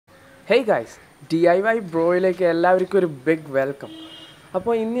Hey guys, DIY ബ്രോയിലേക്ക് എല്ലാവർക്കും ഒരു big welcome.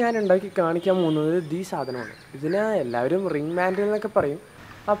 അപ്പോൾ ഇന്ന് ഞാൻ ഉണ്ടാക്കി കാണിക്കാൻ പോകുന്നത് ഈ സാധനമാണ്. ഇതിനെ എല്ലാവരും റിംഗ് മാൻഡ്രൽ എന്നൊക്കെ പറയും.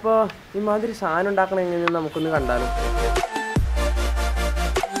 അപ്പോൾ ഈ മാതിരി സാധനം ഉണ്ടാക്കണം എങ്ങനെയെന്ന് നമുക്കൊന്ന് കണ്ടാലോ.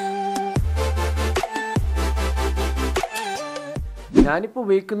 ഞാനിപ്പോൾ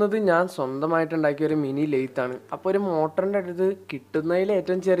ഉപയോഗിക്കുന്നത് ഞാൻ സ്വന്തമായിട്ട് ഉണ്ടാക്കിയ ഒരു മിനി ലെയ്ത്താണ്. അപ്പോൾ ഒരു മോട്ടറിൻ്റെ അടുത്ത് കിട്ടുന്നതിൽ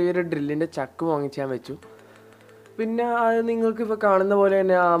ഏറ്റവും ചെറിയൊരു ഡ്രില്ലിൻ്റെ ചക്ക് വാങ്ങിച്ച് ഞാൻ വെച്ചു. പിന്നെ അത് നിങ്ങൾക്കിപ്പോൾ കാണുന്ന പോലെ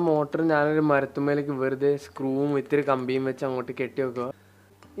തന്നെ ആ മോട്ടർ ഞാനൊരു മരത്തുമ്മേലേക്ക് വെറുതെ സ്ക്രൂവും ഇത്തിരി കമ്പിയും വെച്ച് അങ്ങോട്ട് കെട്ടി വെക്കുക.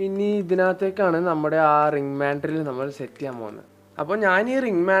 ഇനി ഇതിനകത്തേക്കാണ് നമ്മുടെ ആ റിംഗ് മാൻഡ്രൽ നമ്മൾ സെറ്റ് ചെയ്യാൻ പോകുന്നത്. അപ്പോൾ ഞാൻ ഈ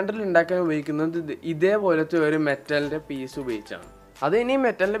റിംഗ് മാൻഡ്രൽ ഉണ്ടാക്കാൻ ഉപയോഗിക്കുന്നത് ഇതേപോലത്തെ ഒരു മെറ്റലിൻ്റെ പീസ് ഉപയോഗിച്ചാണ്. അത് ഇനി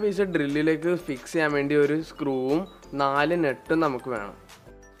മെറ്റലിൻ്റെ പീസ് ഡ്രില്ലിലേക്ക് ഫിക്സ് ചെയ്യാൻ വേണ്ടി ഒരു സ്ക്രൂവും 4 നട്ടും നമുക്ക് വേണം.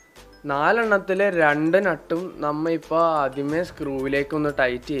 4 എണ്ണത്തിലെ 2 നട്ടും നമ്മൾ ഇപ്പോൾ ആദ്യമേ സ്ക്രൂവിലേക്ക് ഒന്ന്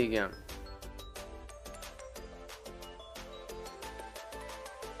ടൈറ്റ് ചെയ്യുകയാണ്.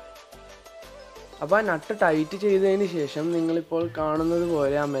 അപ്പോൾ ആ നട്ട് ടൈറ്റ് ചെയ്തതിന് ശേഷം നിങ്ങളിപ്പോൾ കാണുന്നത്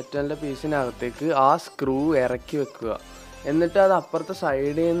പോലെ ആ മെറ്റലിൻ്റെ പീസിനകത്തേക്ക് ആ സ്ക്രൂ ഇറക്കി വെക്കുക. എന്നിട്ട് അത് അപ്പുറത്തെ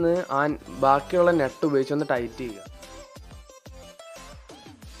സൈഡിൽ നിന്ന് ആ ബാക്കിയുള്ള നട്ട് ഉപയോഗിച്ചൊന്ന് ടൈറ്റ് ചെയ്യുക.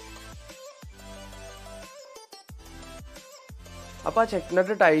 അപ്പോൾ ആ ചെക്ക്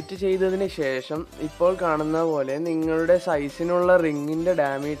നട്ട് ടൈറ്റ് ചെയ്തതിന് ശേഷം ഇപ്പോൾ കാണുന്ന പോലെ നിങ്ങളുടെ സൈസിനുള്ള റിങ്ങിൻ്റെ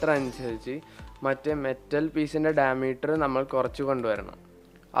ഡയമീറ്റർ അനുസരിച്ച് മറ്റേ മെറ്റൽ പീസിൻ്റെ ഡയമീറ്റർ നമ്മൾ കുറച്ച് കൊണ്ടുവരണം.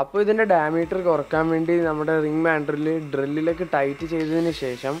 അപ്പോൾ ഇതിൻ്റെ ഡയമീറ്റർ കുറക്കാൻ വേണ്ടി നമ്മുടെ റിംഗ് മാൻഡ്രൽ ഡ്രില്ലിലേക്ക് ടൈറ്റ് ചെയ്തതിന്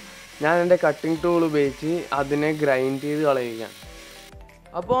ശേഷം ഞാൻ എൻ്റെ കട്ടിംഗ് ടൂൾ ഉപയോഗിച്ച് അതിനെ ഗ്രൈൻഡ് ചെയ്ത് കളയുകയാണ്.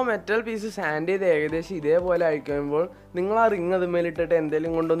 അപ്പോൾ മെറ്റൽ പീസ് സാൻഡ് ചെയ്ത് ഏകദേശം ഇതേപോലെ അയക്കുമ്പോൾ നിങ്ങൾ ആ റിങ് അതുമേലിട്ടിട്ട്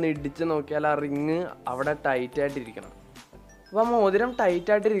എന്തെങ്കിലും കൊണ്ടൊന്ന് ഇടിച്ച് നോക്കിയാൽ ആ റിങ് അവിടെ ടൈറ്റായിട്ടിരിക്കണം. അപ്പോൾ ആ മോതിരം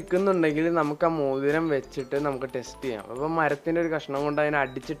ടൈറ്റായിട്ട് ഇരിക്കുന്നുണ്ടെങ്കിൽ നമുക്ക് ആ മോതിരം വെച്ചിട്ട് നമുക്ക് ടെസ്റ്റ് ചെയ്യാം. അപ്പോൾ മരത്തിൻ്റെ ഒരു കഷ്ണം കൊണ്ട് അതിനെ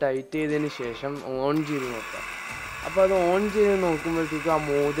അടിച്ച് ടൈറ്റ് ചെയ്തതിന് ശേഷം ഓൺ ചെയ്ത് നോക്കാം. അപ്പോൾ അത് ഓൺ ചെയ്ത് നോക്കുമ്പോഴത്തേക്കും ആ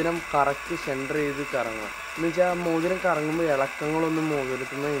മോതിരം കറക്റ്റ് സെൻറ്റർ ചെയ്ത് കറങ്ങുക. എന്ന് വെച്ചാൽ ആ മോതിരം കറങ്ങുമ്പോൾ ഇളക്കങ്ങളൊന്നും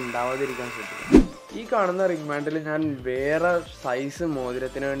മോതിരത്തിൽ നിന്ന് ഉണ്ടാവാതിരിക്കാൻ ശ്രദ്ധിക്കും. ഈ കാണുന്ന റിംഗ് മാൻഡ്രൽ ഞാൻ വേറെ സൈസ്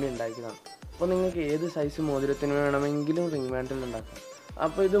മോതിരത്തിന് വേണ്ടി ഉണ്ടാക്കിയതാണ്. അപ്പോൾ നിങ്ങൾക്ക് ഏത് സൈസ് മോതിരത്തിന് വേണമെങ്കിലും റിംഗ് മാൻഡ്രൽ ഉണ്ടാക്കാം.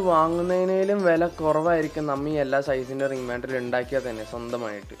 അപ്പോൾ ഇത് വാങ്ങുന്നതിനേലും വില കുറവായിരിക്കും നമ്മൾ ഈ എല്ലാ സൈസിൻ്റെ റിംഗ് മാൻഡ്രൽ ഉണ്ടാക്കിയാൽ തന്നെ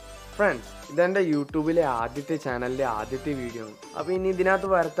സ്വന്തമായിട്ട്. ഫ്രണ്ട്സ്, ഇതെൻ്റെ യൂട്യൂബിലെ ആദ്യത്തെ ചാനലിലെ ആദ്യത്തെ വീഡിയോ ആണ്. അപ്പോൾ ഇനി ഇതിനകത്ത്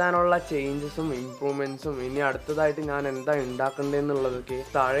വരുത്താനുള്ള ചേഞ്ചസും ഇമ്പ്രൂവ്മെൻറ്റ്സും ഇനി അടുത്തതായിട്ട് ഞാൻ എന്താ ഉണ്ടാക്കേണ്ടതെന്നുള്ളതൊക്കെ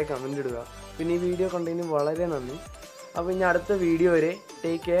താഴെ കമൻ്റ് ഇടുക. പിന്നെ ഈ വീഡിയോ കണ്ടതിന് വളരെ നന്ദി. അപ്പോൾ ഇനി അടുത്ത വീഡിയോ വരെ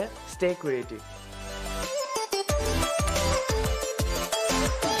ടേക്ക് കെയർ, സ്റ്റേ ക്രിയേറ്റീവ്.